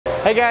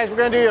Hey guys, we're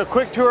going to do a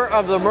quick tour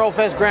of the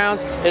Merlefest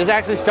grounds. It has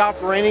actually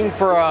stopped raining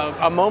for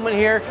a moment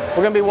here.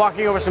 We're going to be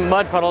walking over some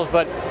mud puddles,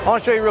 but I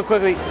want to show you real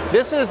quickly.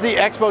 This is the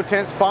Expo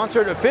tent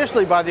sponsored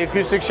officially by the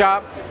Acoustic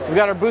Shoppe. We've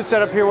got our booth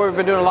set up here where we've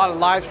been doing a lot of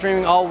live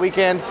streaming all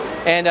weekend,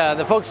 and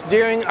the folks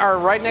Deering are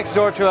right next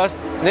door to us,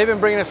 and they've been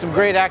bringing us some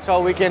great acts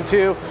all weekend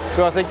too.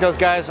 So I thank those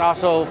guys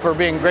also for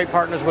being great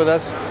partners with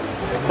us.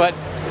 But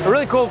a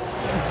really cool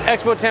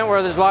Expo tent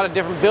where there's a lot of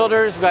different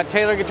builders. We've got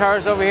Taylor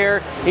guitars over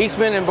here,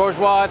 Eastman and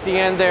Bourgeois at the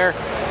end there,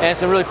 and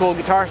some really cool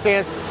guitar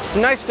stands.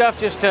 Some nice stuff,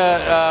 just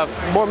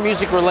more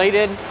music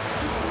related.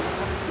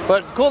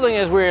 But the cool thing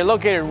is we're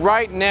located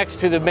right next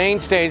to the main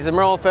stage, the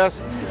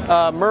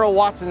Merlefest Merle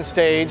Watson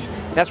stage.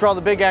 That's where all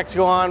the big acts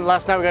go on.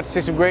 Last night we got to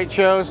see some great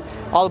shows.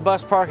 All the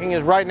bus parking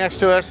is right next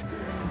to us.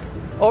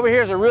 Over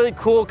here is a really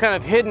cool kind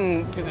of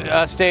hidden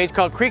stage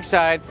called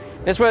Creekside.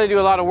 That's where they do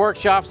a lot of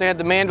workshops. They had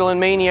the Mandolin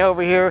Mania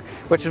over here,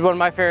 which is one of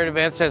my favorite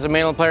events as a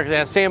mandolin player, because they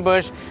had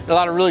Sandbush and a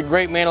lot of really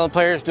great mandolin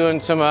players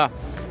doing some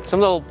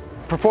little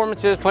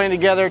performances, playing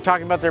together,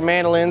 talking about their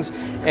mandolins,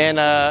 and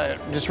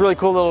just really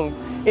cool little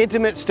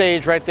intimate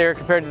stage right there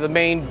compared to the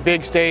main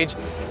big stage.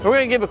 And we're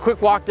going to give a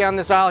quick walk down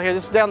this aisle here.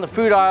 This is down the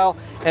food aisle,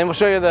 and we'll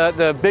show you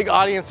the big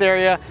audience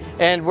area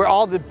and where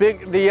all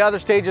the other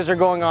stages are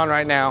going on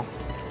right now.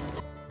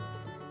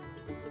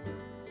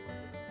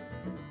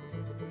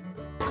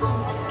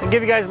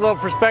 Give you guys a little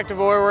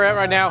perspective of where we're at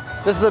right now.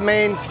 This is the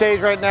main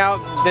stage right now.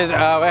 We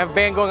have a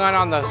band going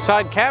on the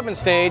side cabin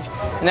stage,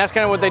 and that's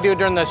kind of what they do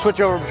during the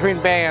switchover between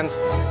bands.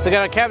 So they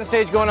got a cabin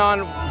stage going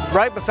on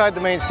right beside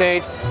the main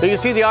stage. But you can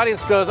see the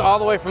audience goes all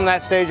the way from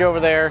that stage over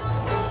there,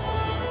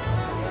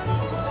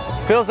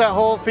 fills that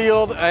whole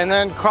field, and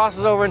then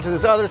crosses over into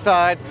this other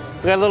side.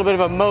 We got a little bit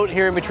of a moat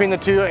here in between the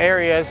two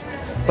areas.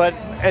 But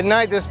at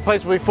night, this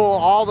place will be full.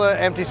 All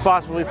the empty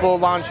spots will be full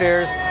of lawn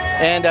chairs.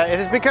 And it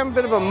has become a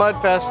bit of a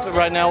mud fest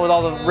right now with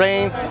all the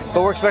rain,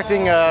 but we're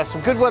expecting some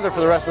good weather for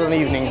the rest of the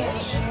evening.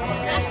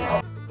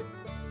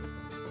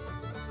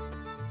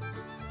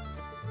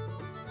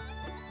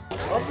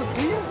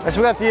 So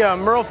we got the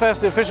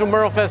Merlefest, the official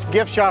Merlefest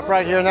gift shop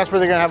right here, and that's where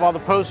they're going to have all the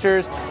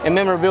posters and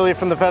memorabilia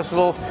from the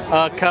festival,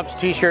 cups,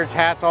 t-shirts,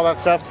 hats, all that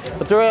stuff.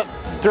 But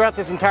throughout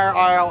this entire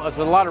aisle, there's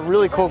a lot of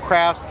really cool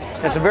crafts,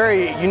 and some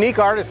very unique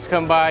artists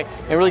come by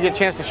and really get a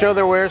chance to show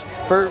their wares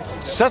for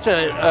such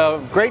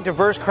a great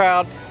diverse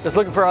crowd that's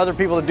looking for other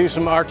people to do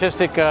some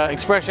artistic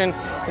expression,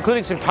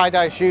 including some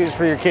tie-dye shoes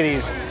for your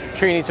kiddies. I'm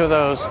sure you need some of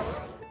those.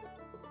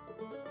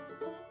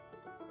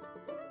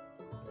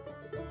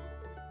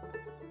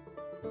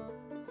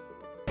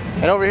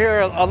 And over here,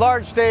 a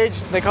large stage,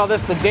 they call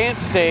this the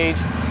dance stage,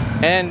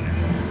 and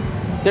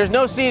there's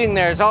no seating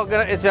there.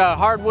 It's a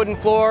hard wooden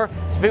floor,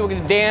 so people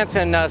can dance,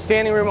 and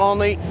standing room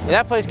only. And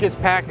that place gets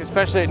packed,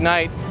 especially at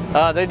night.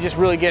 They just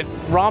really get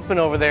romping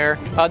over there.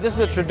 This is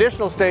a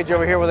traditional stage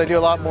over here where they do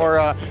a lot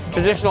more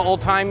traditional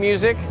old-time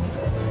music.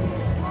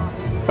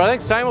 But I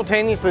think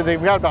simultaneously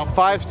they've got about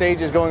 5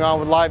 stages going on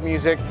with live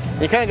music.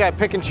 And you kind of got to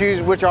pick and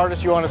choose which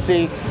artists you want to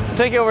see. I'll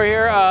take you over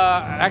here.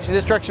 Actually,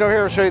 this direction over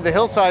here will show you the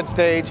Hillside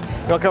stage.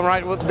 You'll come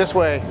right this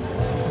way.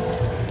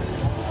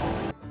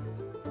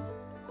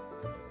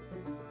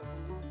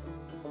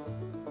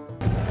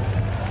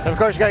 And of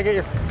course, you got to get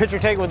your picture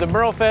taken with the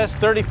Merlefest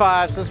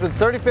 35. So this is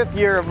the 35th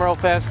year of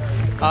Merlefest.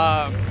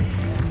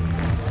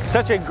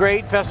 Such a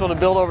great festival to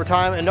build over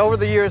time, and over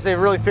the years they've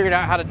really figured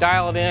out how to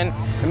dial it in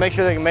and make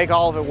sure they can make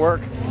all of it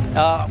work.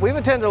 We've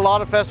attended a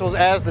lot of festivals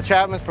as the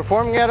Chapmans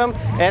performing at them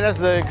and as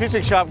the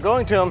Acoustic Shoppe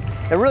going to them,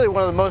 and really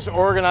one of the most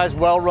organized,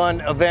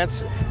 well-run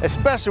events,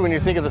 especially when you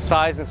think of the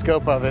size and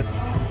scope of it.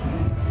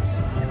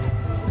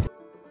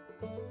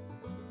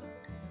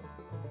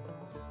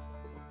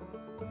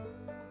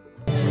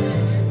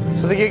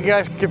 So I think you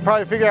guys can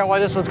probably figure out why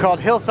this one's called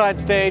Hillside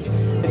Stage.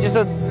 It's just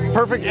a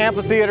perfect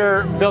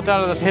amphitheater built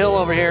out of this hill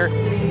over here,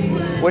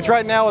 which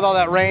right now with all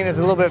that rain is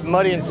a little bit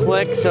muddy and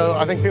slick, so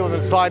I think people have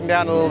been sliding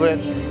down a little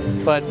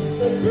bit. But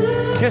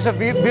just a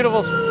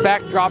beautiful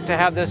backdrop to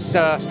have this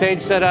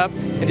stage set up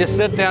and just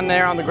sit down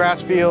there on the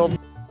grass field.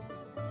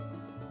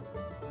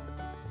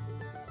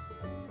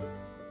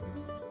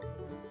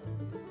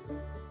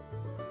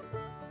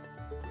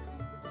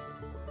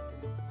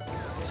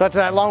 So after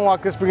that long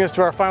walk, this brings us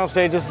to our final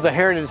stage. This is the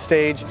Heritage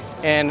stage,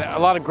 and a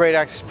lot of great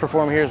acts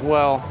perform here as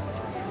well.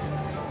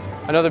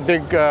 Another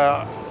big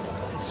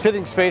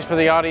sitting space for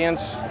the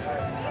audience.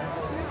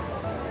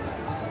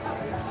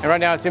 And right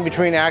now it's in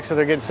between acts, so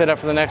they're getting set up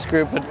for the next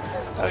group. But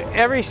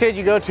every stage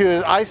you go to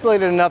is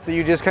isolated enough that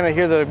you just kind of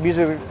hear the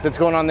music that's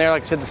going on there.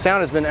 Like I said, the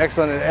sound has been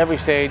excellent at every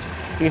stage.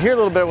 You can hear a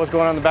little bit of what's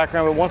going on in the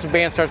background, but once a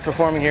band starts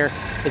performing here,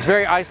 it's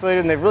very isolated,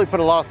 and they've really put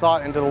a lot of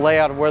thought into the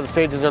layout of where the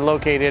stages are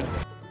located.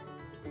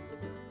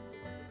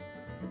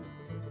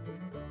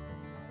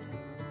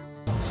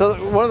 So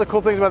one of the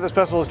cool things about this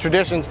festival is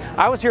traditions.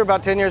 I was here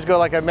about 10 years ago,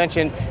 like I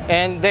mentioned,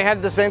 and they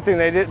had the same thing.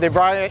 They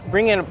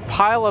bring in a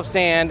pile of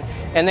sand,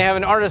 and they have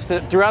an artist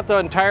that throughout the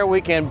entire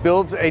weekend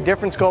builds a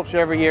different sculpture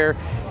every year,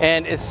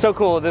 and it's so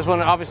cool. This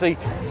one, obviously,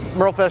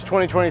 Merlefest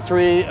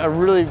 2023, a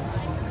really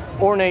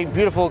ornate,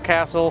 beautiful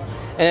castle,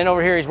 then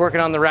over here he's working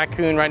on the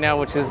raccoon right now,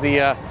 which is the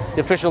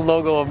official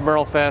logo of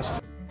Merlefest.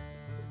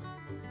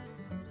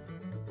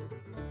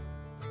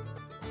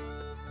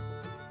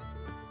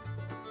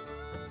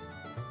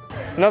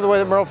 Another way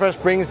that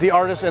Merlefest brings the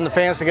artists and the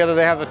fans together,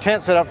 they have a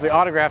tent set up, the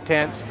autograph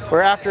tent,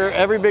 where after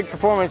every big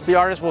performance, the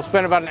artist will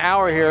spend about an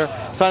hour here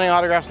signing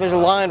autographs. There's a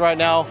line right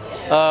now,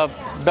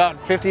 about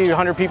 50 to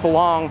 100 people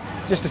long,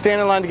 just to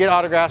stand in line to get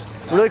autographs.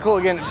 Really cool,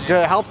 again,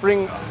 to help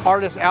bring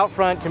artists out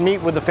front to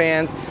meet with the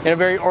fans in a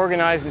very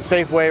organized and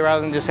safe way,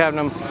 rather than just having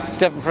them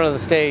step in front of the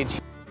stage.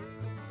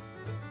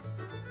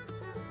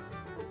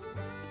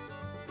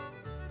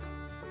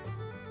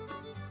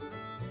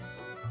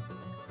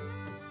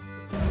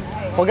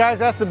 Well guys,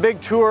 that's the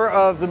big tour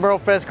of the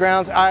Merlefest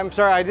grounds. I'm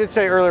sorry, I did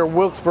say earlier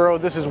Wilkesboro.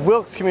 This is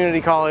Wilkes Community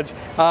College,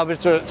 but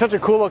it's such a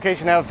cool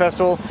location to have a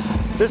festival.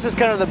 This is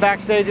kind of the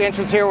backstage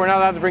entrance here. We're not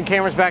allowed to bring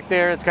cameras back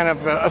there. It's kind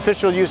of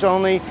official use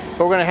only,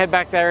 but we're gonna head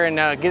back there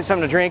and get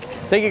something to drink.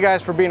 Thank you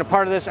guys for being a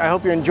part of this. I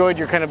hope you enjoyed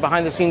your kind of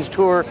behind the scenes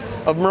tour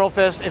of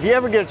Merlefest. If you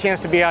ever get a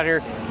chance to be out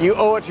here, you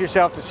owe it to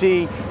yourself to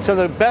see some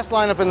of the best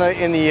lineup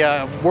in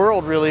the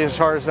world, really, as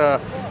far as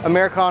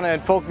Americana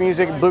and folk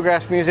music,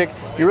 bluegrass music.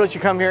 You really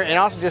should come here, and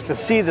also just to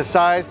see the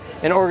size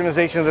and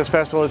organization of this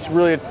festival. It's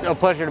really a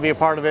pleasure to be a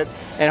part of it,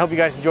 and I hope you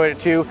guys enjoyed it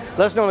too.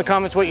 Let us know in the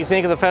comments what you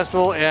think of the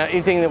festival,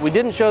 anything that we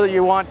didn't show that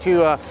you want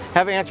to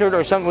have answered,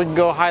 or something we can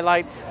go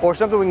highlight, or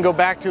something we can go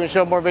back to and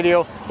show more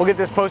video. We'll get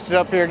this posted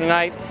up here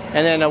tonight,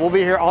 and then we'll be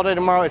here all day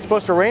tomorrow. It's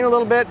supposed to rain a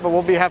little bit, but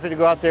we'll be happy to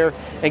go out there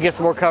and get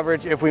some more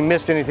coverage if we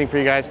missed anything for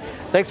you guys.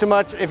 Thanks so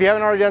much. If you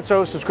haven't already done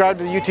so, subscribe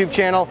to the YouTube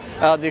channel,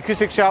 The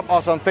Acoustic Shoppe,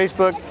 also on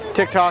Facebook,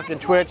 TikTok, and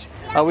Twitch.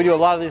 We do a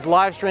lot of these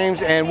live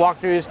streams and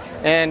walkthroughs,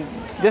 and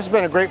this has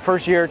been a great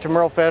first year to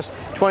Merlefest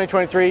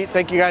 2023.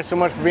 Thank you guys so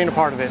much for being a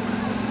part of it.